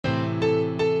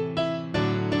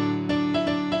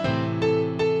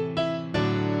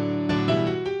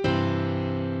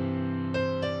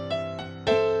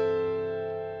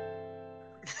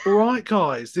right,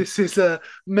 guys. This is a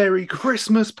Merry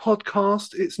Christmas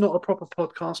podcast. It's not a proper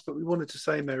podcast, but we wanted to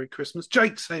say Merry Christmas.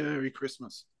 Jake, say Merry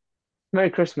Christmas. Merry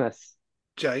Christmas.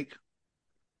 Jake,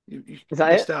 you Is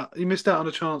that missed it? out. You missed out on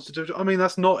a chance to do it. I mean,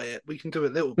 that's not it. We can do a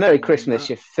little bit Merry more than Christmas,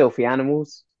 that. you filthy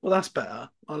animals. Well, that's better.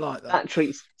 I like that. That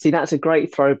treats, see, that's a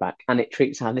great throwback, and it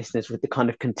treats our listeners with the kind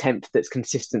of contempt that's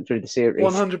consistent through the series.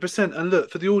 100%. And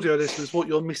look, for the audio listeners, what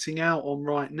you're missing out on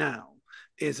right now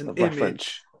is an A reference.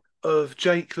 image of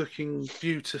Jake looking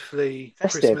beautifully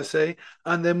Festive. Christmassy,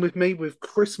 and then with me with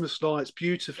Christmas lights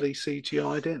beautifully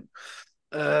CGI'd in.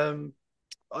 Um,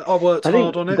 I worked I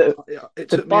hard think on it. It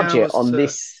the took me budget hours on to.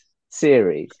 this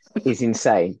series is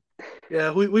insane.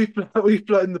 Yeah, we've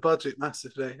blown the budget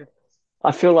massively.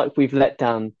 I feel like we've let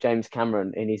down James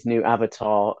Cameron in his new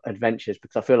Avatar adventures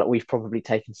because I feel like we've probably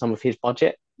taken some of his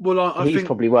budget. Well, He's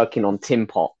probably working on Tin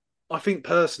Pot. I think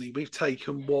personally we've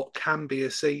taken what can be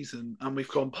a season and we've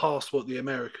gone past what the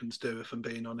Americans do. If I'm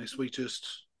being honest, we just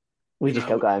We you just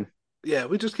know kept going. yeah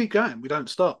we just keep going. We don't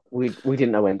stop. We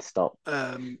didn't know when to stop.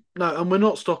 No, and we're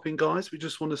not stopping, guys. We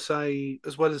just want to say,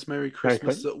 as well as Merry Merry Christmas,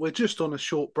 Christmas. that we're just on a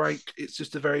short break. It's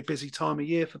just a very busy time of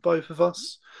year for both of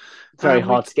us, It's very and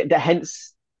we hard to get there.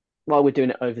 Hence why we're doing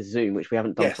it over Zoom, which we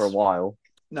haven't done for a yes, while.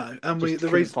 no, and we Just the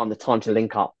couldn't reason find the time to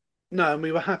link up. no, and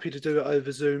we were happy to do it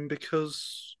over Zoom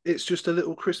because it's just a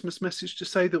little Christmas message to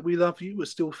say that we love you, we're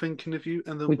still thinking of you,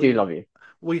 and that We do love you.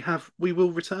 we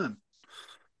will return.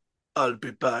 I'll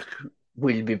be back.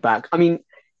 We'll be back. I mean,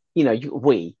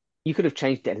 you could have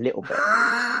changed it a little bit.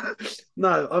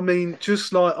 No, I mean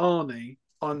just like Arnie,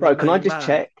 I'm the Bro, main man. Can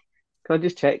I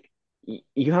just check?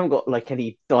 You haven't got like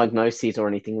any diagnoses or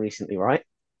anything recently, right?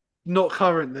 Not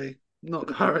currently. Not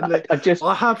currently. I just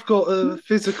I have got a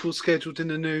physical scheduled in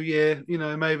the new year,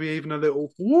 maybe even a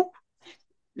little whoop,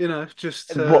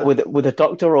 just what with a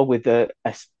doctor or with a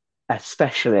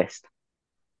specialist?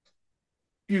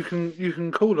 you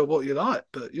can call her what you like,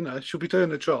 but she'll be doing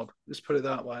the job. Let's put it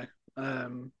that way.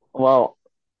 Well,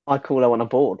 I call her when I'm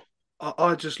bored.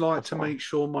 I just like That's to fine. make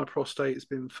sure my prostate has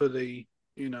been fully,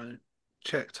 you know,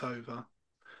 checked over.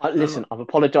 And Listen, I've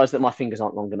apologized that my fingers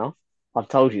aren't long enough. I've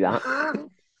told you that.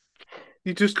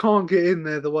 you just can't get in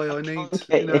there the way I I need. can't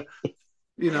get it.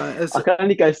 As I can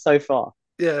only go so far.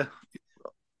 yeah,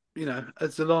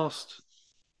 as the last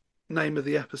name of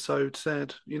the episode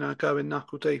said, going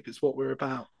knuckle deep. It's what we're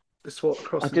about. It's what I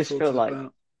Crossing just Swords feel is like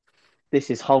about. this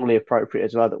is wholly appropriate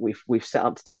as well that we've set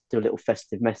up to do a little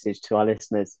festive message to our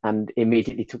listeners and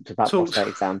immediately talked about Talked, prostate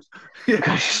exams. yeah,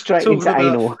 Go straight talking into about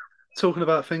anal. talking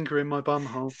about fingering my bum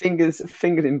hole. Fingers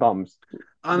in bums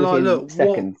And like, within look,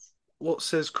 seconds. what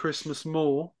says Christmas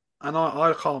more? And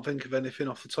I can't think of anything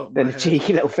off the top of Then my a head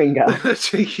cheeky little finger. than a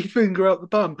cheeky finger up the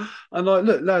bum. And like,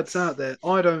 look, lads out there,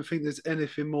 I don't think there's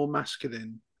anything more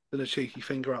masculine than a cheeky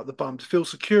finger up the bum. To feel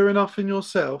secure enough in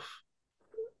yourself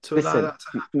to allow Listen, that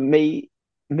to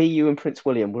happen. you and Prince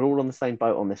William, we're all on the same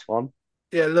boat on this one.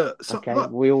 Yeah, look, so Okay, like,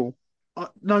 we all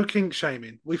no kink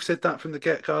shaming. We've said that from the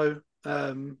get go.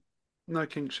 No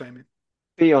kink shaming.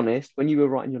 be honest. When you were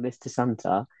writing your list to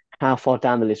Santa, how far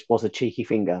down the list was a cheeky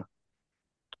finger?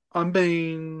 I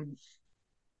mean,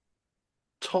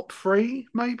 top three,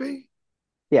 maybe.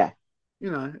 Yeah,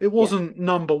 It yeah. wasn't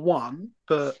number one,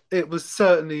 but it was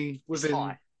certainly It's within.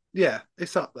 high. Yeah,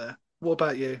 it's up there. What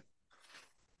about you?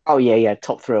 Oh yeah, yeah.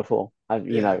 Top three or four.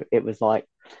 Yeah. It was like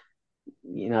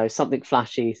something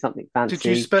flashy, something Did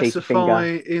you fancy, cheeky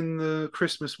specify finger. in the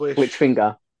Christmas Which wish?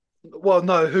 finger? Well,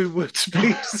 no, who would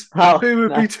be Oh who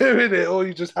would no, be doing it, or are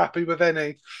you just happy with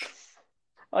any?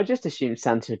 I just assumed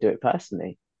Santa would do it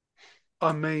personally.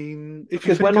 I mean, if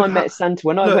you Because think of how,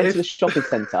 When I look, went to the if shopping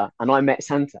centre and I met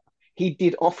Santa, he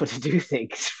did offer to do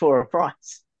things for a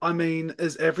price. I mean,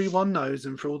 as everyone knows,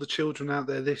 and for all the children out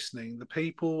there listening, the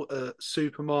people at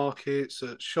supermarkets,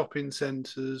 at shopping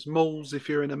centres, malls, if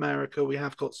you're in America, we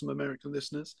have got some American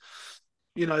listeners.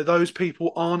 Those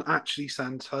people aren't actually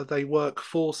Santa. They work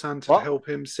for Santa to What? help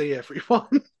him see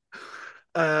everyone.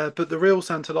 But the real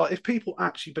Santa, like, if people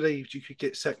actually believed you could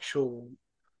get sexual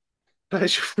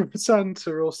pleasure from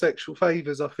Santa or sexual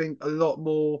favors, I think a lot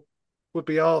more would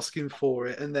be asking for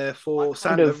it, and I therefore kind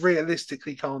Santa of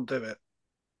realistically can't do it.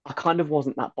 I kind of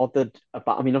wasn't that bothered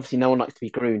about. I mean, obviously, no one likes to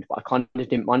be groomed, but I kind of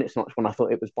didn't mind it so much when I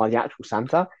thought it was by the actual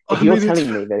Santa. I If you're mean, it's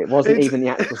telling me that it wasn't it's. even the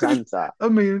actual Santa, I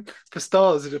mean, for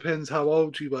starters, it depends how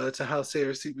old you were to how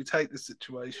seriously we take the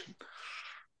situation.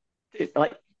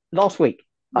 like last week,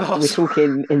 we're Last,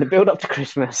 talking in the build up to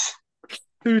Christmas.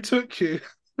 who took you?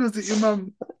 Was it your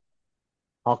mum?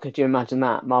 Oh, could you imagine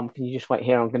that, Mum? Can you just wait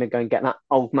here? I'm going to go and get that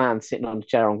old man sitting on the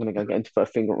chair. I'm going to go get him to put a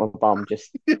finger on my bum.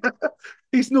 Just Yeah,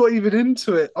 he's not even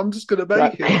into it. I'm just gonna make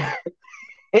like, him.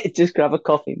 Just grab a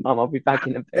coffee, Mum. I'll be back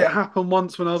in a It bit. happened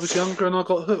once when I was younger and I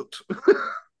got hooked.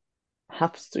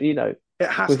 Happens to, you know, It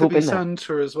has we've to all be been there.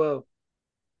 Santa as well.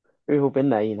 We've all been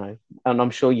there, you know. And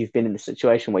I'm sure you've been in the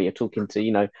situation where you're talking to,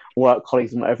 you know, work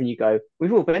colleagues and whatever, and you go,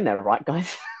 we've all been there, right,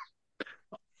 guys?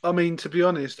 I mean, to be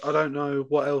honest, I don't know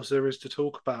what else there is to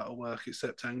talk about at work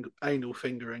except anal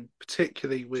fingering,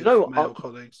 particularly Do you with know what? male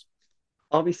colleagues.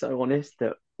 I'll be so honest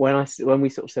that when we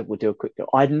sort of said we'll do a quick,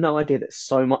 I had no idea that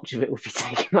so much of it would be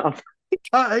taken up.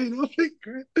 Anal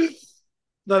fingering.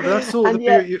 No, but that's sort of the And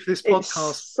yet beauty of this it's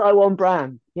podcast. so on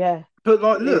brand. Yeah, But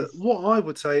like, it look, is. what I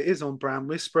would say is on brand.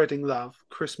 We're spreading love.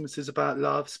 Christmas is about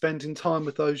love, spending time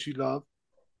with those you love.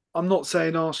 I'm not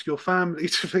saying ask your family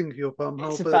to finger your It's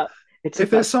bumhole, but about it's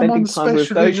if there's about someone spending time with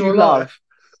special in those you your love life,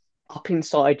 up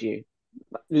inside you,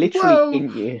 literally well, in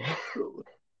you.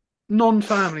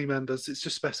 non-family members, it's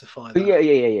just specify But that. yeah,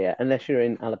 yeah, yeah, yeah. Unless you're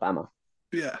in Alabama,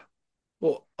 Yeah.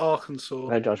 Or Arkansas.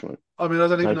 no judgment, I mean, I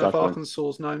don't no even know if judgment. Arkansas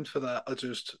is known for that.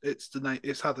 It's the name,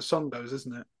 it's how the song goes,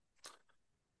 isn't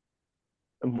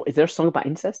it? Is there a song about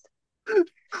incest?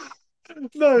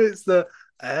 No, it's the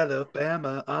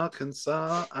Alabama,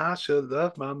 Arkansas. I should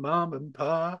love my mom and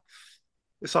pa.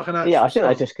 It's like an Yeah, actual I think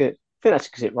that's song. just good. I think that's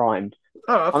because it rhymed.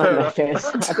 Oh, I don't fair know if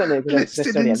enough. it's. I don't know if there's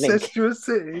Listed necessarily a link. incestuous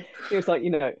city. It was like, you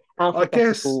know, I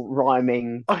guess alphabetical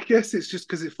rhyming. I guess it's just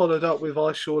because it followed up with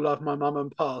I sure love my mum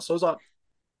and pa. So I was like,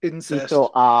 You incest.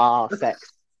 thought, ah,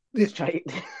 sex, Yeah, straight.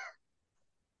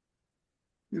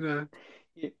 you know.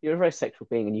 You're a very sexual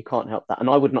being, and you can't help that. And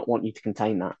I would not want you to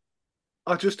contain that.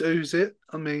 I just ooze it.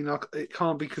 I mean, it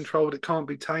can't be controlled. It can't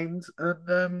be tamed.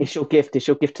 And It's your gift. It's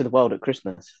your gift to the world at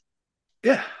Christmas.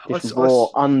 yeah, Just raw,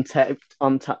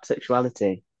 untapped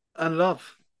sexuality. and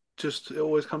love. Just it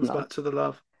always And comes love. back to the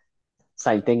love.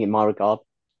 Same thing in my regard.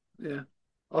 Yeah,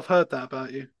 I've heard that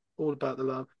about you. All about the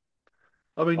love.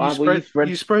 I mean, Well, you've you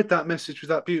read. spread that message with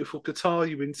that beautiful guitar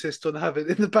you insist on having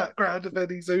in the background of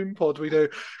any Zoom pod we do.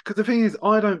 Because the thing is,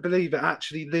 I don't believe it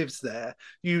actually lives there.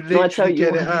 You Can I tell literally you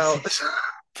get why it this out is?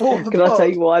 for the Can I tell pod.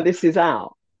 you why this is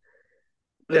out?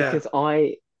 Yeah. Because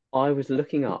I was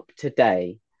looking up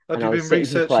today, Have and you I was been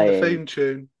sitting here researching the theme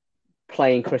tune?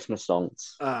 playing Christmas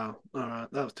songs. Oh, all right.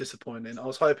 That was disappointing. I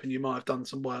was hoping you might have done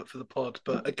some work for the pod,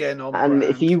 but again, on And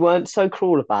if brand. you weren't so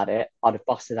cruel about it, I'd have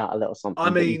busted out a little I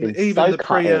something. But you've mean, been so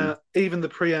cutting. even the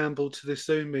preamble to this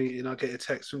Zoom meeting, I get a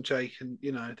text from Jake, and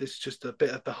this is just a bit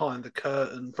of behind the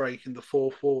curtain, breaking the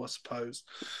fourth wall, I suppose.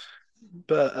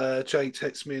 But Jake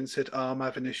texted me and said, "Oh, I'm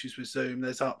having issues with Zoom.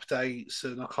 There's updates,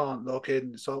 and I can't log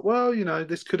in." It's like, well,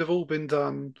 this could have all been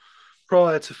done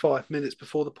prior to 5 minutes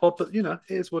before the pod, but it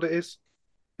is what it is.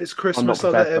 It's I'm not Christmas. I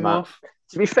prepared let for him that. off.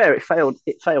 To be fair, it failed.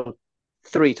 It failed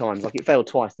three times. Like it failed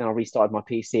twice. Then I restarted my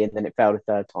PC, and then it failed a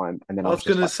third time. And then I I was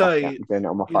was going just to like, "Fuck it, say, I'm doing it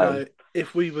on my phone."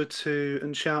 if we were to,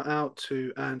 and shout out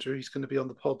to Andrew, he's going to be on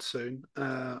the pod soon,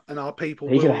 and our people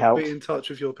He could have will be helped. in touch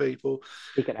with your people.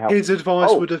 He could have helped. His advice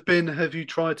Oh, would have been, have you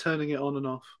tried turning it on and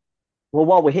off? well,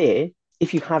 while we're here,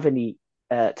 if you have any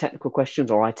technical questions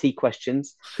or IT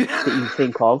questions that you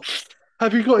think of,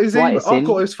 Have you got his write email? us I've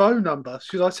got in. his phone number.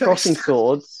 Should I Crossing text?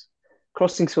 Swords,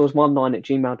 Crossing Swords19 at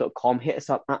gmail.com. Hit us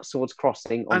up at Swords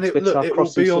Crossing on And Twitter, it will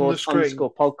Crossing be on the Swords screen.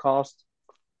 underscore podcast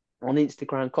on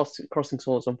Instagram, Crossing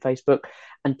Swords on Facebook,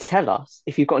 and tell us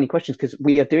if you've got any questions because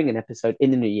we are doing an episode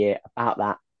in the new year about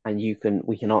that, and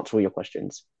we can answer all your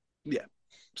questions. Yeah,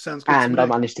 sounds good to And I me.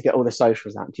 managed to get all the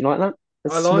socials out. Do you like that?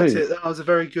 That's I liked smooth, it. That was a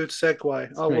very good segue.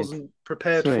 I smooth, wasn't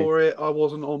prepared smooth. for it. I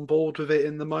wasn't on board with it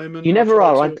in the moment. You I never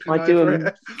tried are. talking I do over them.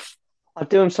 it. I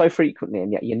do them so frequently,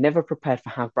 and yet you're never prepared for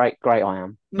how great I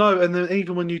am. No, and then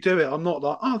even when you do it, I'm not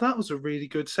like, oh, that was a really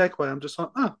good segue. I'm just like,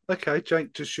 oh, okay,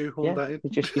 Jake just shoehorned Yeah, that in.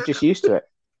 you're just used to it.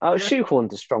 Oh, Yeah.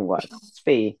 shoehorn's a strong word. It's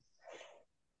be.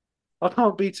 I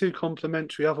can't be too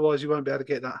complimentary, otherwise you won't be able to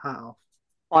get that hat off.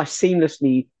 I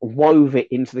seamlessly wove it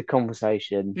into the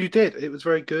conversation. You did. It was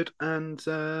very good, and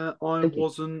I Thank you.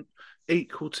 wasn't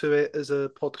equal to it as a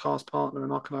podcast partner,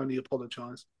 and I can only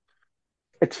apologise.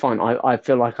 It's fine. I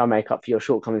feel like I make up for your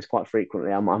shortcomings quite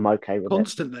frequently. I'm okay with it.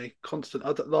 Constantly, constant.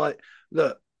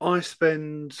 Look, I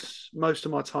spend most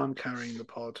of my time carrying the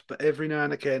pod, but every now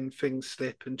and again things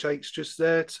slip, and Jake's just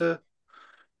there to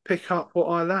pick up what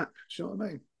I lack. Do you know what I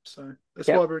mean? So that's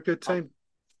why Yep. we're a good team.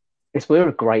 We're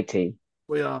a great team.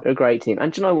 We are. We're a great team.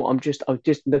 And do you know what? I'm just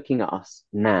looking at us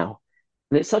now.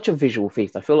 And it's such a visual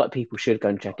feast. I feel like people should go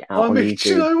and check it out I on mean, do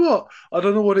you YouTube. know what? I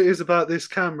don't know what it is about this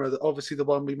camera that obviously the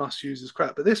one we must use is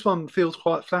crap, but this one feels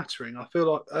quite flattering. I feel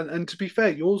like, and to be fair,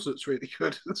 yours looks really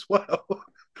good as well.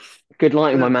 Good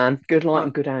lighting, my Yeah. man. Good I,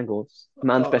 lighting, good angles.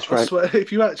 Man's best I friend. swear,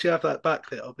 if you actually have that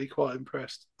backlit, I'll be quite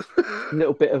impressed.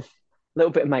 Little bit of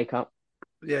little bit of makeup.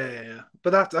 Yeah.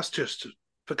 But that's just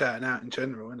for going out in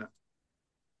general, isn't it?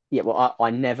 Yeah, well,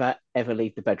 I never ever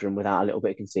leave the bedroom without a little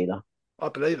bit of concealer. I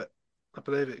believe it. I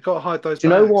believe it. Got to hide those Do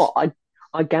you know bags. what?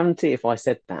 I guarantee if I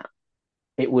said that,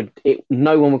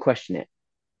 no one would question it.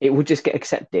 It would just get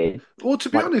accepted Or to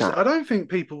be like honest, that. I don't think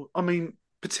people. I mean,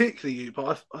 particularly you,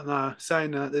 but I know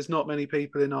saying that there's not many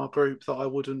people in our group that I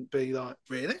wouldn't be like,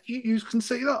 really, you use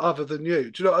concealer other than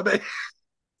you. Do you know what I mean?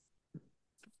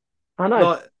 I know,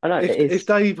 Like, I know. It if is.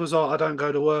 Dave was like, I don't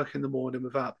go to work in the morning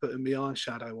without putting my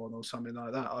eyeshadow on or something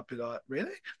like that, I'd be like,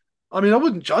 really? I mean, I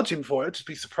wouldn't judge him for it, just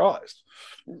be surprised.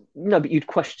 No, but you'd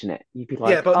question it. You'd be Yeah,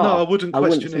 like, but no, I "Oh, wouldn't I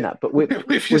wouldn't question say it that." But with with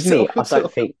me, yourself at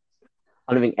all.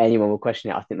 I don't think anyone will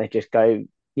question it. I think they just go,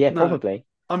 "Yeah, No, probably."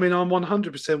 I mean, I'm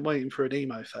 100% waiting for an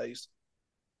emo phase.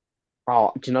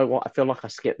 Oh, do you know what? I feel like I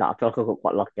skipped that. I feel like I got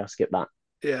quite lucky. I skipped that.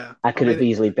 Yeah, That I could have mean,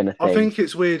 easily been a I thing. think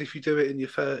it's weird if you do it in your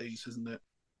 30s, isn't it?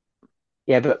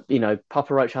 Yeah, but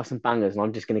Papa Roach has some bangers, and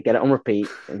I'm just going to get it on repeat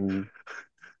and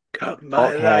Cut my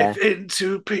dark life hair.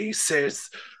 into pieces.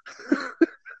 Yeah,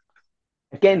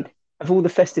 Again, of all the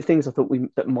festive things I thought we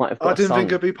that might have I got a didn't think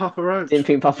song, it'd be Papa didn't Roach.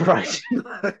 think Papa Roach.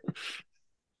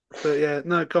 But yeah,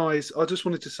 no, guys, I just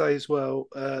wanted to say as well,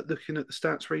 looking at the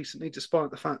stats recently, despite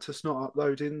the fact it's not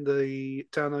uploading, the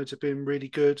downloads have been really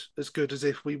good as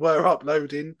if we were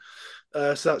uploading.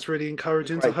 So that's really We're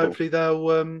encouraging. So grateful. hopefully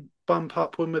they'll bump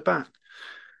up when we're back.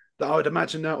 I would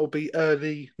imagine that will be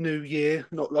early New Year,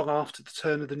 not long after the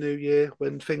turn of the New Year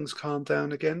when things calm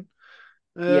down again.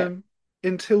 Yeah, Um,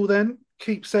 until then,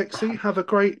 keep sexy, have a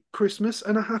great Christmas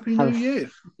and a happy New have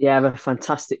Year. have a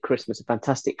fantastic Christmas, a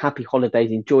fantastic happy holidays.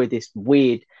 Enjoy this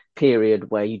weird period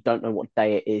where you don't know what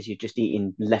day it is. You're just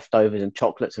eating leftovers and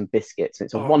chocolates and biscuits.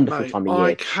 It's a Oh, wonderful mate, time of I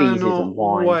year. Cheeses and cannot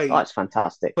wines. Oh, wait it's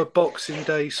fantastic. for Boxing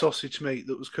Day sausage meat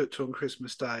that was cooked on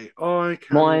Christmas Day. I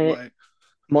cannot My wait.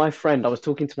 my friend, I was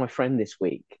talking to my friend this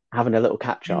week, having a little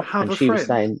catch You up, have and a she was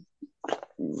friend. saying,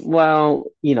 well,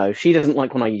 she doesn't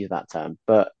like when I use that term,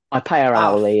 but I pay her Ah,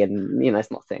 hourly, and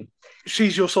it's not a thing.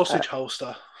 she's your Uh, sausage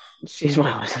holster. she's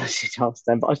my she's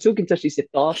then. But I was talking to her. She said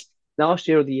last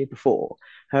year or the year before,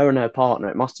 her and her partner,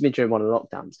 it must have been during one of the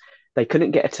lockdowns, they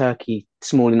couldn't get a turkey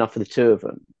small enough for the two of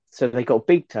them, so they got a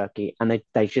big turkey, and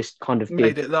they just kind of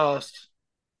Made did. it last.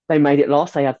 They made it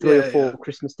last. They had three or Yeah, yeah. four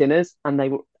Christmas dinners, and they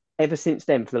were ever since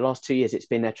then for the last 2 years. It's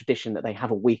been their tradition that they have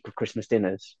a week of Christmas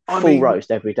dinners, I full mean, roast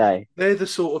every day. they're the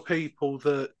sort of people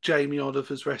that Jamie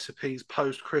Oliver's recipes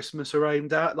post Christmas are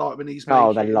aimed at, like when he's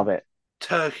Oh, they love making it.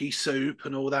 turkey soup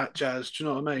and all that jazz. Do you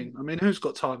know what I mean? I mean, who's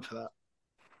got time for that?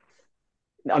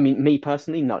 I mean, me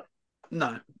personally, no,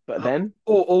 No. but them.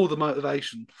 Or the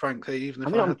motivation, frankly, even I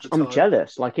if mean, I I'm had the I'm time.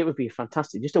 jealous. Like it would be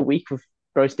fantastic. Just a week of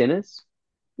roast dinners.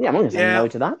 Yeah, I'm not gonna say Yeah, no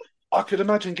to that. I could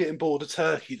imagine getting bored of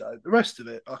turkey though. The rest of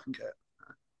it, I can get.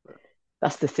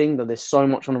 That's the thing though. There's so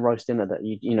much on a roast dinner that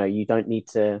you don't need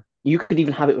to. You could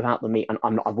even have it without the meat,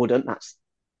 and I wouldn't. That's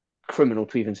criminal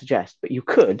to even suggest, but you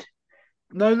could,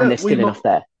 No, and look, there's we still might. enough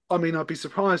there. I mean, I'd be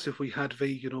surprised if we had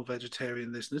vegan or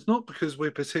vegetarian listeners. Not because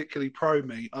we're particularly pro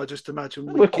meat. I just imagine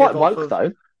we We're give quite off woke of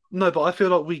though. no, but I feel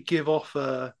like we give off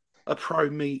a pro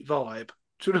meat vibe.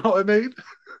 Do you know what I mean?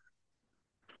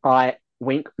 I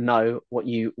wink know what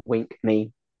you wink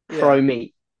me. Yeah. Pro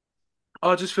meat.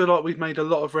 I just feel like we've made a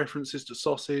lot of references to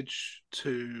sausage,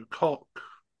 to cock,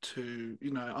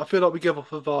 I feel like we give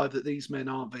off a vibe that these men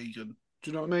aren't vegan. Do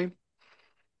you know what I mean?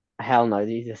 Hell no.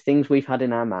 These are things we've had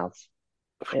in our mouths.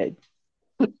 Yeah,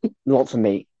 lots of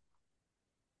meat.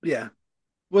 Yeah.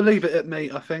 We'll leave it at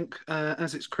meat, I think,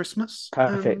 as it's Christmas.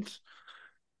 And Perfect.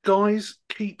 guys,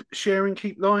 keep sharing,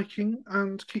 keep liking,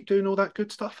 and keep doing all that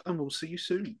good stuff. And we'll see you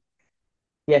soon.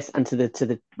 Yes, and to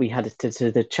the we had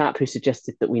to the chap who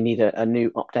suggested that we need a new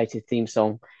updated theme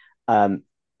song. Um,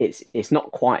 it's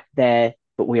not quite there,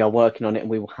 but we are working on it, and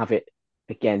we will have it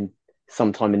again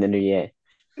sometime in the new year.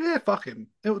 Yeah, fuck him.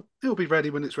 It'll be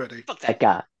ready when it's ready. Fuck that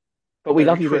guy. But we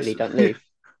Merry love you, Whitley. Christmas. Don't Yeah. leave.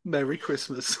 Merry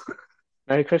Christmas.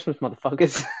 Merry Christmas,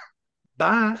 motherfuckers.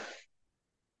 Bye.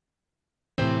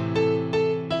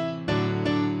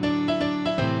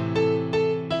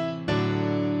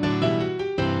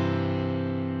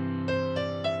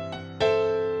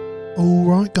 All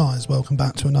right, guys, welcome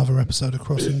back to another episode of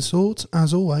Crossing Swords.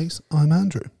 As always, I'm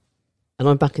Andrew. And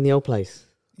I'm back in the old place.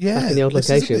 Yeah, Back in the old this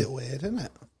location. is a bit weird, isn't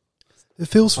it? It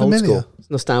feels Old familiar. school. It's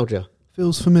nostalgia.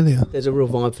 Feels familiar, There's a real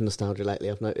vibe for nostalgia lately,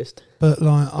 I've noticed. but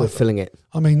like We're feeling it.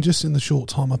 I mean, just in the short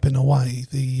time I've been away,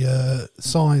 the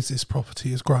size this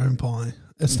property has grown by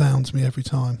astounds me every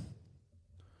time.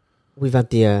 We've had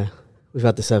the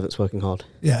servants working hard.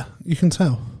 Yeah, you can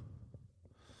tell.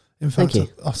 In fact, Thank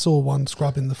you. I saw one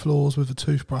scrubbing the floors with a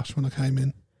toothbrush when I came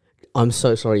in. I'm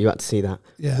so sorry you had to see that.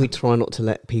 Yeah, We try not to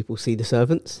let people see the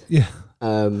servants. yeah.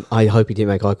 I hope he didn't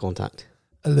make eye contact.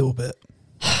 A little bit.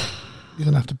 You're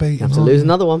going to have to beat You him. have to aren't lose you?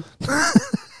 another one.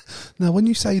 Now, when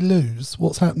you say lose,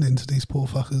 what's happening to these poor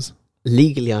fuckers?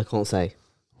 Legally, I can't say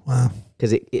Wow.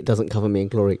 because it doesn't cover me in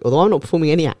glory. Although I'm not performing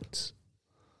any acts.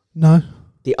 No?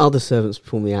 The other servants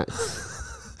perform the acts.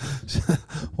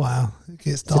 Wow. It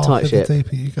gets It's a tight darker the ship.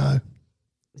 deeper you go.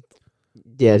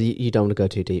 Yeah, you don't want to go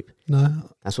too deep. No?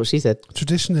 That's what she said.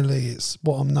 Traditionally, it's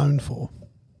what I'm known for.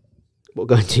 What,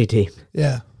 going too deep?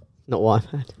 Yeah. Not what I've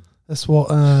heard. That's what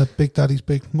Big Daddy's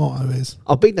big motto is.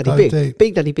 Oh, Big Daddy Go Big. deep.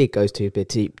 Big Daddy Big goes too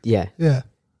deep. Yeah. Yeah.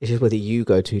 It's just whether you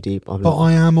go too deep. But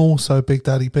I am also Big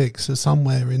Daddy Big, so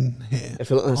somewhere in here, I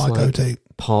feel like that's I go like deep.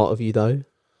 part of you though.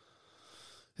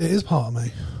 It is part of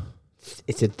me.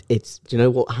 It's do you know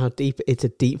what? How deep? It's a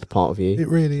deep part of you. It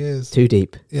really is. Too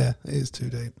deep. Yeah, it is too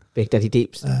deep. Big Daddy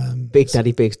Deeps. Big It's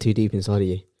Daddy Big's too deep inside of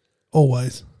you.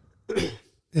 Always.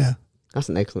 Yeah. That's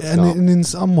an excellent And, start. and in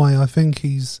some way, I think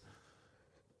he's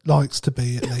likes to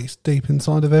be at least deep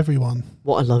inside of everyone.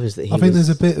 What I love is that I think there's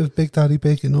a bit of Big Daddy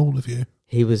Big in all of you.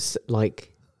 he was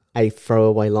like a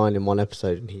throwaway line in one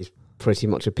episode, and he's pretty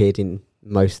much appeared in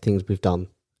most things we've done.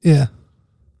 Yeah.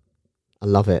 I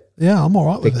love it. Yeah, I'm all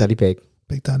right Big with Daddy it. Big.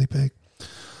 Big Daddy Big.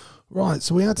 Right,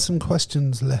 so we had some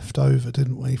questions left over,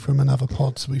 didn't we, from another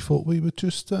pod, so we thought we would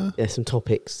just Yeah, some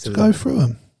topics. go through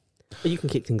them. You can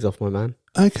kick things off, my man.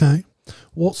 Okay.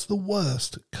 What's the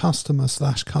worst customer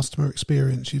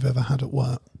experience you've ever had at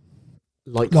work?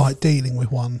 Like dealing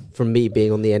with one. from me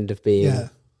being on the end of being. Yeah.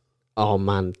 Oh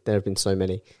man, there have been so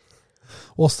many.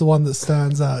 What's the one that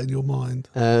stands out in your mind?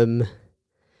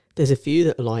 There's a few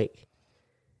that are like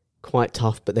quite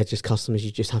tough, but they're just customers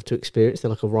you just have to experience. They're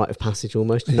like a rite of passage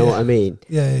almost. You know what I mean?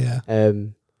 Yeah.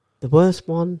 The worst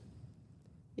one,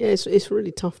 yeah, it's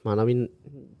really tough, man. I mean,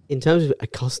 in terms of a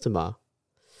customer,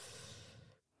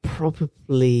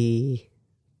 probably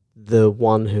the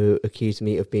one who accused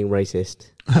me of being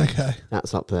racist. Okay.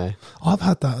 That's up there. I've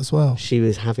had that as well. She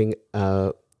was having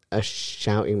a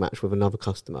shouting match with another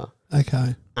customer,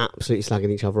 Okay. absolutely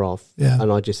slagging each other off. Yeah.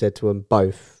 And I just said to them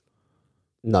both,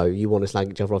 no, you want to slag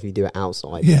each other off, you do it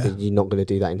outside. Yeah. You're not going to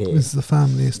do that in here. This is the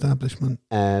family establishment.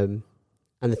 And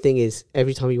the thing is,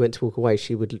 every time he went to walk away,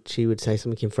 she would say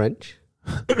something in French.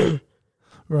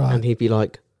 Right. And he'd be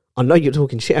like, I know you're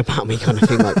talking shit about me, kind of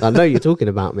thing. Like, I know you're talking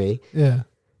about me. Yeah.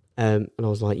 And I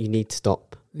was like, you need to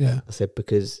stop. Yeah. I said,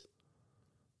 because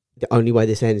the only way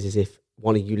this ends is if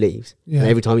one of you leaves. Yeah. And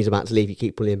every time he's about to leave, you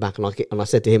keep pulling him back. And I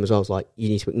said to him as well, I was like, you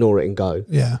need to ignore it and go.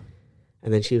 Yeah.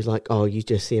 And then she was like, oh, you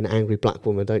just see an angry black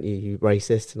woman, don't you, you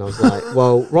racist? And I was like,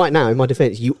 well, right now, in my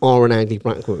defence, you are an angry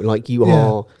black woman. Like, you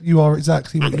are You are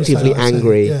exactly what you say. actively I see.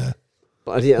 angry. Yeah.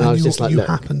 But I didn't. And I was just like, you look.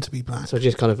 happen to be black. So I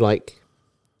just kind of like,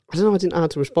 I don't know, I didn't know how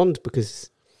to respond because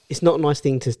it's not a nice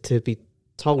thing to be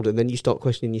told. And then you start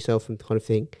questioning yourself and kind of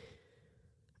think,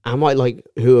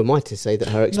 who am I to say that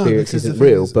her experience because the isn't thing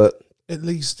real? is, But at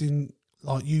least in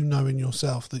like you knowing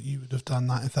yourself that you would have done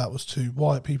that if that was two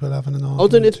white people having an argument. I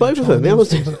was doing it to two both of them. I Chinese was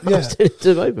doing people- I was doing it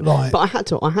to both of them. Right. But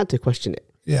I had to question it.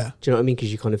 Yeah. Do you know what I mean?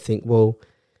 Because you kind of think, well,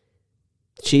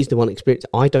 she's the one experienced.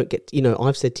 I don't get,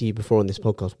 I've said to you before on this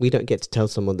podcast, we don't get to tell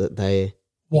someone that their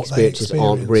What they experiences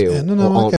aren't experience. real Yeah, no, or I aren't